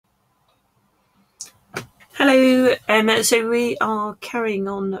So we are carrying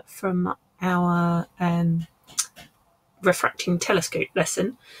on from our refracting telescope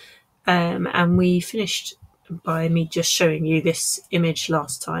lesson, and we finished by me just showing you this image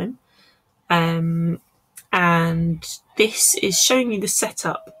last time, and this is showing you the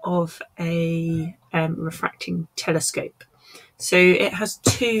setup of a refracting telescope. So it has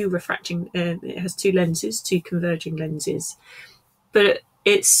two lenses, two converging lenses, but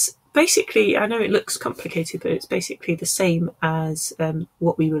it's basically, I know it looks complicated, but it's basically the same as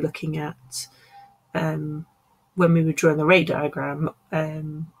what we were looking at when we were drawing the ray diagram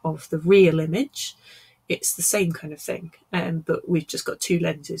of the real image. It's the same kind of thing, but we've just got two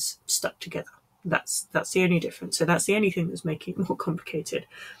lenses stuck together. That's the only difference. So that's the only thing that's making it more complicated.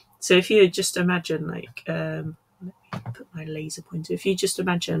 So if you just imagine, like, let me put my laser pointer. If you just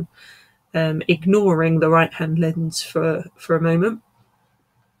imagine ignoring the right-hand lens for a moment,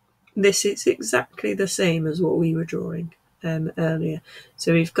 this is exactly the same as what we were drawing earlier.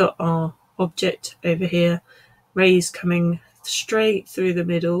 So we've got our object over here, rays coming straight through the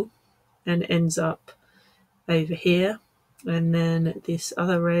middle and ends up over here, and then this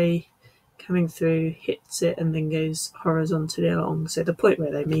other ray coming through hits it and then goes horizontally along. So the point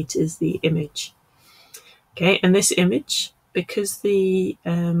where they meet is the image. Okay, and this image, because the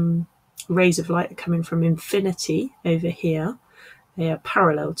rays of light are coming from infinity over here, they are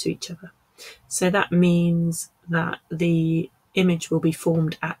parallel to each other. So that means that the image will be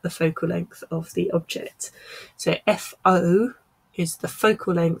formed at the focal length of the object. So FO is the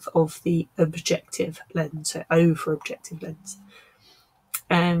focal length of the objective lens, so O for objective lens.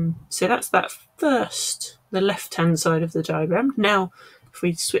 So that's that first, the left-hand side of the diagram. Now, if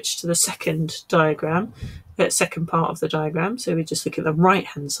we switch to the second diagram, second part of the diagram, so we just look at the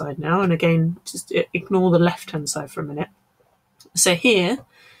right-hand side now, and again, just ignore the left-hand side for a minute. So here,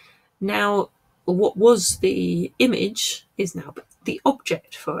 now what was the image is now the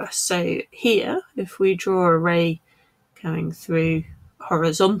object for us. So here, if we draw a ray going through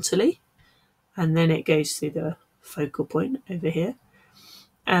horizontally, and then it goes through the focal point over here,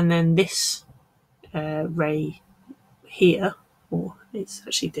 and then this ray here, or it's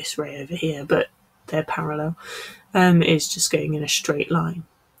actually this ray over here, but they're parallel, is just going in a straight line.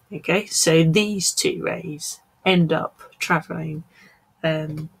 Okay, so these two rays end up travelling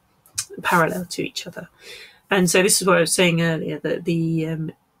parallel to each other. And so this is what I was saying earlier, that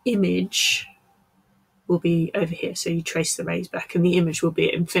the image will be over here. So you trace the rays back and the image will be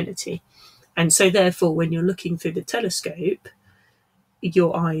at infinity. And so therefore, when you're looking through the telescope,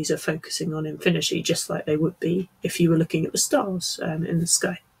 your eyes are focusing on infinity, just like they would be if you were looking at the stars in the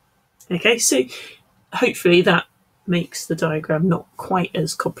sky. Okay, so hopefully that makes the diagram not quite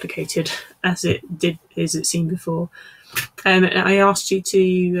as complicated as it seemed before. I asked you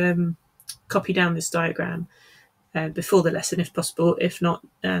to copy down this diagram before the lesson if possible. If not,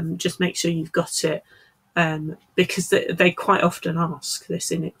 just make sure you've got it, because they quite often ask this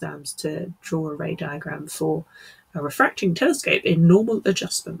in exams, to draw a ray diagram for a refracting telescope in normal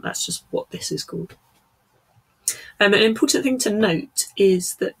adjustment. That's just what this is called. An important thing to note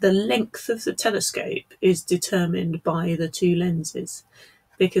is that the length of the telescope is determined by the two lenses,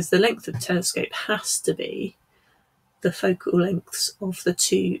 because the length of the telescope has to be the focal lengths of the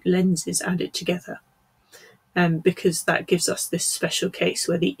two lenses added together, because that gives us this special case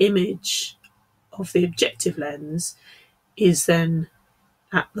where the image of the objective lens is then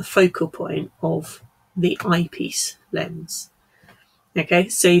at the focal point of the eyepiece lens. Okay,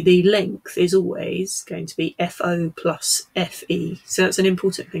 so the length is always going to be FO plus FE. So that's an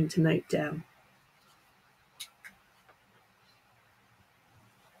important thing to note down.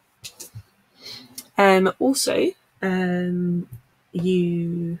 Also,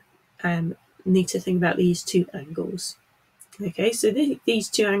 you need to think about these two angles. Okay, so these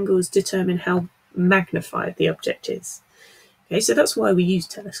two angles determine how magnified the object is. Okay, so that's why we use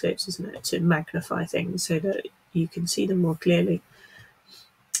telescopes, isn't it? To magnify things so that you can see them more clearly.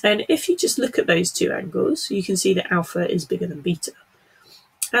 And if you just look at those two angles, you can see that alpha is bigger than beta.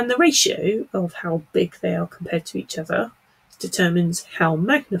 And the ratio of how big they are compared to each other determines how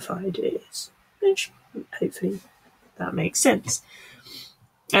magnified it is. Which hopefully that makes sense.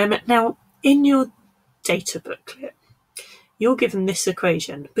 Now, in your data booklet, you're given this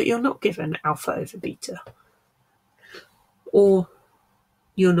equation, but you're not given alpha over beta. Or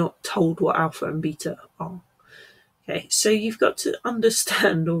you're not told what alpha and beta are. Okay, so you've got to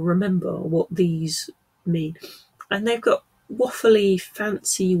understand or remember what these mean. And they've got waffly,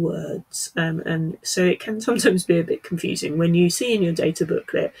 fancy words, and so it can sometimes be a bit confusing when you see in your data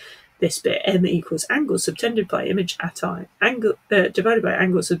booklet this bit, m equals angle subtended by image at eye, angle divided by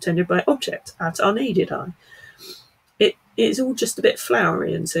angle subtended by object at unaided eye. it's all just a bit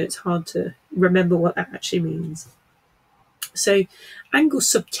flowery, and so it's hard to remember what that actually means. So angle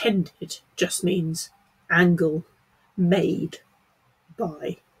subtended just means angle made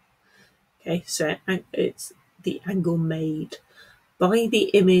by. Okay, so it's the angle made by the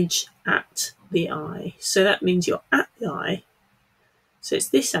image at the eye. So that means you're at the eye. So it's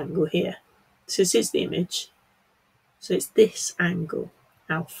this angle here. So this is the image. So it's this angle,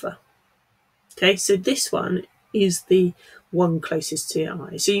 alpha. Okay, so this one is the one closest to your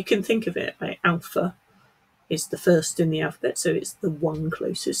eye. So you can think of it like alpha is the first in the alphabet, so it's the one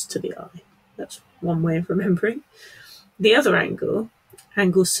closest to the eye. That's one way of remembering. The other angle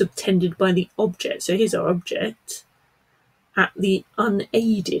subtended by the object. So here's our object at the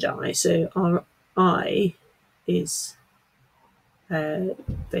unaided eye. So our eye is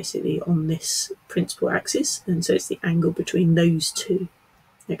basically on this principal axis, and so it's the angle between those two.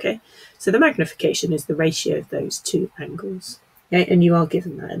 Okay, so the magnification is the ratio of those two angles. Okay, and you are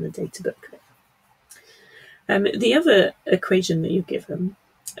given that in the data booklet. The other equation that you're given,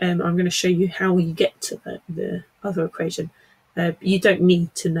 I'm going to show you how you get to the other equation. You don't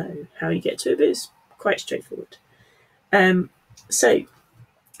need to know how you get to it, but it's quite straightforward. So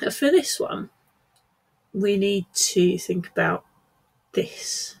for this one, we need to think about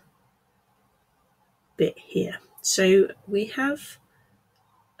this bit here. So we have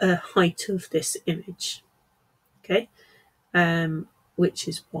a height of this image, okay, which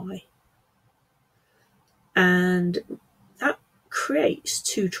is y. And that creates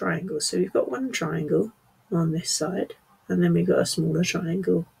two triangles. So we've got one triangle on this side, and then we've got a smaller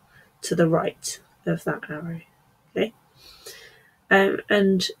triangle to the right of that arrow. Okay,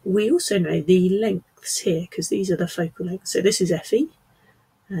 and we also know the lengths here because these are the focal lengths. So this is FE,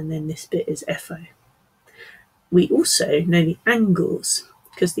 and then this bit is FO. We also know the angles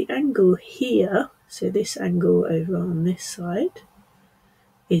because the angle here, so this angle over on this side,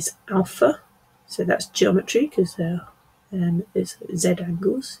 is alpha. So that's geometry because it's Z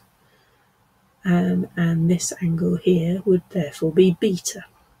angles. And this angle here would therefore be beta.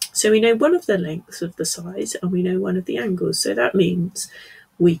 So we know one of the lengths of the sides and we know one of the angles. So that means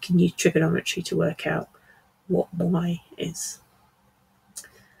we can use trigonometry to work out what y is.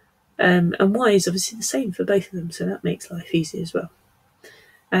 And y is obviously the same for both of them, so that makes life easy as well.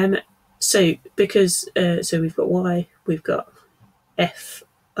 So because so we've got y, we've got f,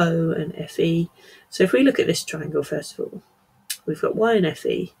 o and fe. So if we look at this triangle first of all, we've got y and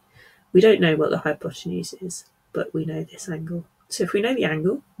fe. We don't know what the hypotenuse is, but we know this angle. So if we know the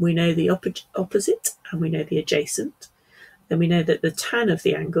angle, we know the opposite and we know the adjacent. Then we know that the tan of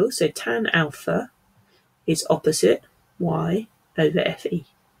the angle, so tan alpha, is opposite y over fe.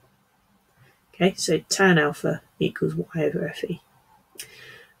 Okay, so tan alpha equals y over fe.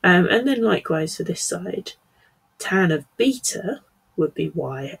 And then likewise for this side, tan of beta would be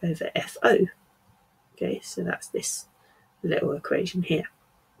y over fo. Okay, so that's this little equation here.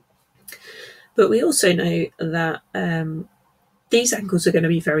 But we also know that these angles are going to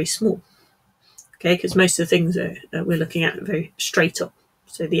be very small, okay, because most of the things we're looking at are very straight up,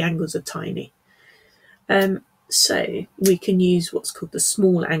 so the angles are tiny. So we can use what's called the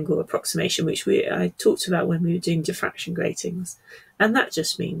small angle approximation, which I talked about when we were doing diffraction gratings, and that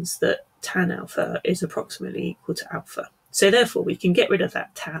just means that tan alpha is approximately equal to alpha. So therefore we can get rid of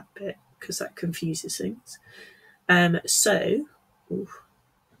that tan bit because that confuses things.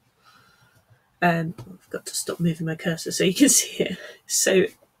 I've got to stop moving my cursor so you can see it. So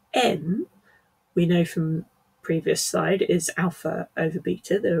n, we know from previous slide, is alpha over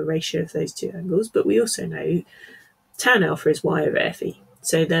beta, the ratio of those two angles, but we also know tan alpha is y over fe.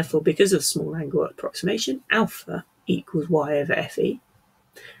 So therefore, because of small angle approximation, alpha equals y over fe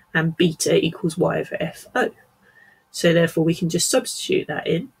and beta equals y over fo. So therefore we can just substitute that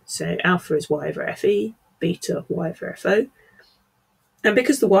in. So alpha is y over fe, beta y over fo. And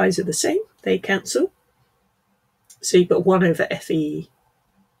because the y's are the same, they cancel. So you've got 1 over fe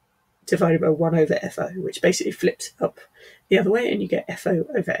divided by 1 over fo, which basically flips up the other way, and you get fo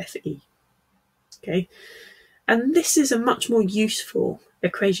over fe. Okay, and this is a much more useful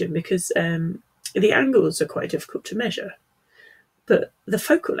equation because the angles are quite difficult to measure, but the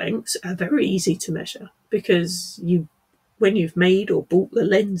focal lengths are very easy to measure because when you've made or bought the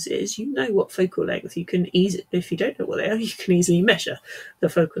lenses, you know what focal length you can easily, if you don't know what they are, you can easily measure the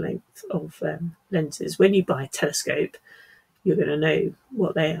focal length of lenses. When you buy a telescope, you're going to know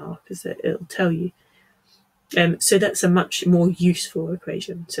what they are because it'll tell you. So that's a much more useful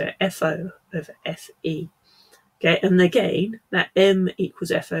equation. So FO over FE. Okay, and again, that M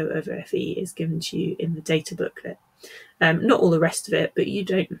equals FO over FE is given to you in the data booklet. Not all the rest of it, but you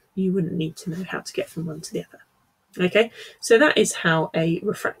wouldn't need to know how to get from one to the other. Okay, so that is how a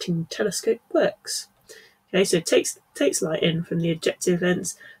refracting telescope works. Okay, so it takes light in from the objective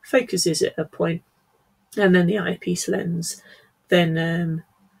lens, focuses it at a point, and then the eyepiece lens then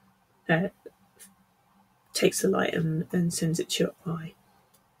takes the light and sends it to your eye.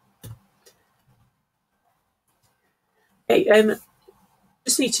 Okay,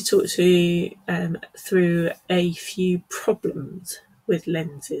 just need to talk to you through a few problems with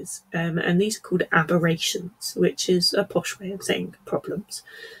lenses, and these are called aberrations, which is a posh way of saying problems.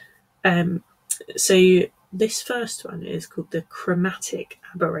 So this first one is called the chromatic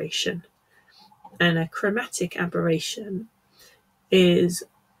aberration, and a chromatic aberration is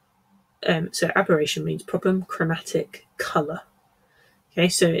so aberration means problem, chromatic colour. Okay,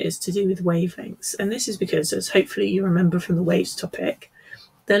 so it is to do with wavelengths, and this is because, as hopefully you remember from the waves topic,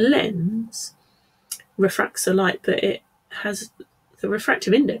 the lens refracts the light, but it has the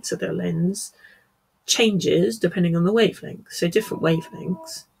refractive index of the lens changes depending on the wavelength. So different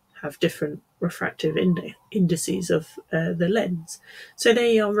wavelengths have different refractive indices of the lens, so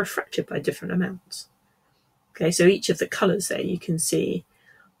they are refracted by different amounts. Okay, so each of the colours there you can see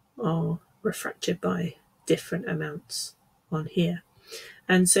are refracted by different amounts on here,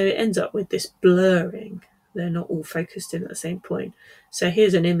 and so it ends up with this blurring. They're not all focused in at the same point. So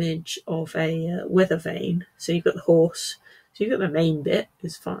here's an image of a weather vane. So you've got the horse, so you've got the main bit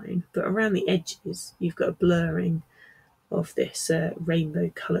is fine, but around the edges you've got a blurring of this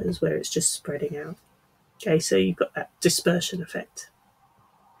rainbow colours where it's just spreading out. Okay, so you've got that dispersion effect.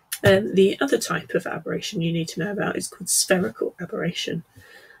 The other type of aberration you need to know about is called spherical aberration.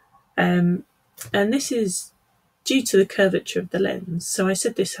 And this is due to the curvature of the lens. So I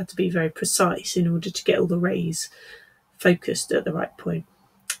said this had to be very precise in order to get all the rays focused at the right point.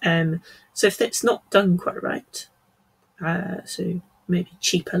 So if it's not done quite right, so maybe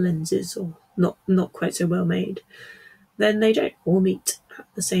cheaper lenses or not quite so well made, then they don't all meet at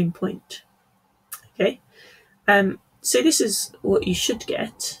the same point. Okay, so this is what you should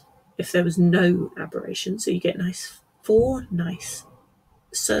get if there was no aberration. So you get four nice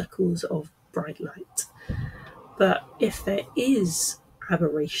circles of bright light. But if there is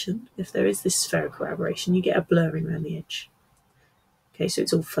aberration, if there is this spherical aberration, you get a blurring around the edge. Okay, so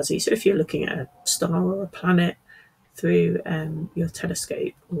it's all fuzzy. So if you're looking at a star or a planet through your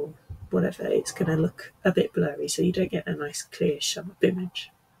telescope or whatever, it's going to look a bit blurry, so you don't get a nice clear sharp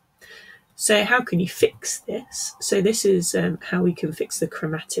image. So how can you fix this? So this is how we can fix the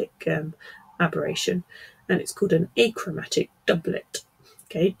chromatic aberration, and it's called an achromatic doublet.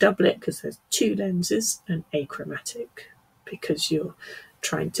 Okay, doublet because there's two lenses, and achromatic because you're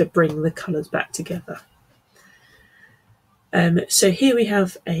trying to bring the colours back together. So here we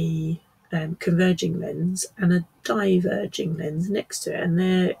have a converging lens and a diverging lens next to it, and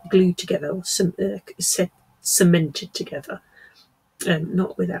they're glued together or cemented together,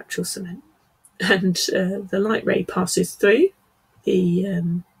 not with actual cement. And the light ray passes through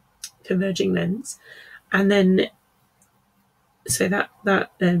the converging lens, and then so that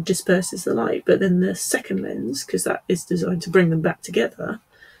disperses the light. But then the second lens, because that is designed to bring them back together,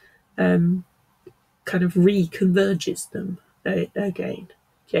 kind of reconverges them again.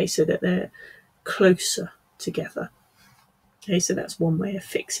 Okay, so that they're closer together. Okay, so that's one way of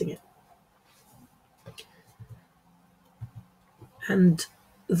fixing it. And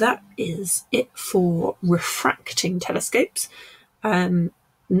that is it for refracting telescopes.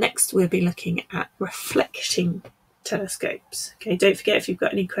 Next, we'll be looking at reflecting telescopes. Okay, don't forget, if you've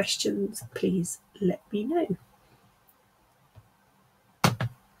got any questions, please let me know.